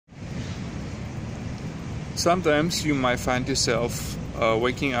Sometimes you might find yourself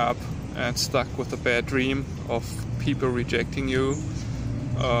waking up and stuck with a bad dream of people rejecting you.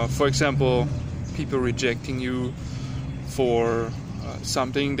 For example, people rejecting you for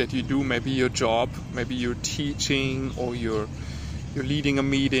something that you do, maybe your job, maybe you're teaching, or you're leading a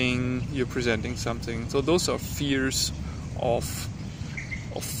meeting, you're presenting something. So those are fears of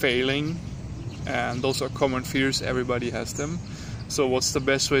failing, and those are common fears, everybody has them. So what's the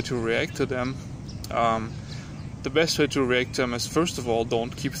best way to react to them? The best way to react to them is, first of all,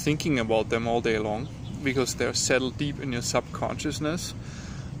 don't keep thinking about them all day long, because they're settled deep in your subconsciousness,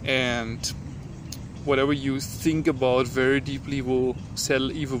 and whatever you think about very deeply will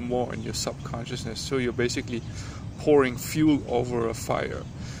settle even more in your subconsciousness. So you're basically pouring fuel over a fire.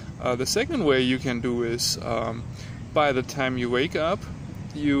 The second way you can do is, by the time you wake up,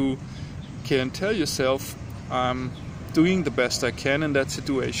 you can tell yourself, I'm doing the best I can in that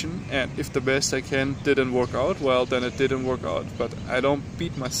situation, and if the best I can didn't work out, well, then it didn't work out, but I don't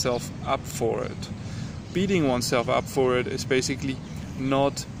beat myself up for it. Beating oneself up for it is basically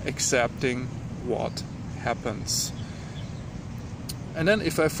not accepting what happens. And then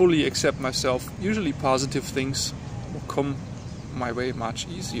if I fully accept myself, usually positive things will come my way much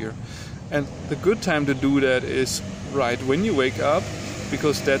easier. And the good time to do that is right when you wake up,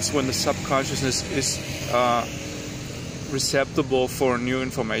 because that's when the subconsciousness is receptible for new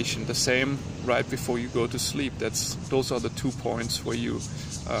information. The same right before you go to sleep. Those are the 2 points where you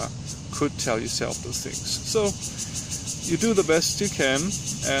could tell yourself those things. So you do the best you can,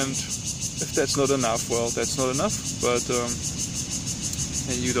 and if that's not enough, well, that's not enough. But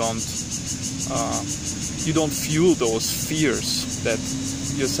you don't fuel those fears that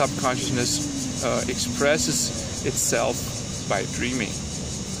your subconsciousness expresses itself by dreaming.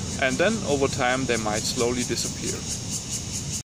 And then over time they might slowly disappear.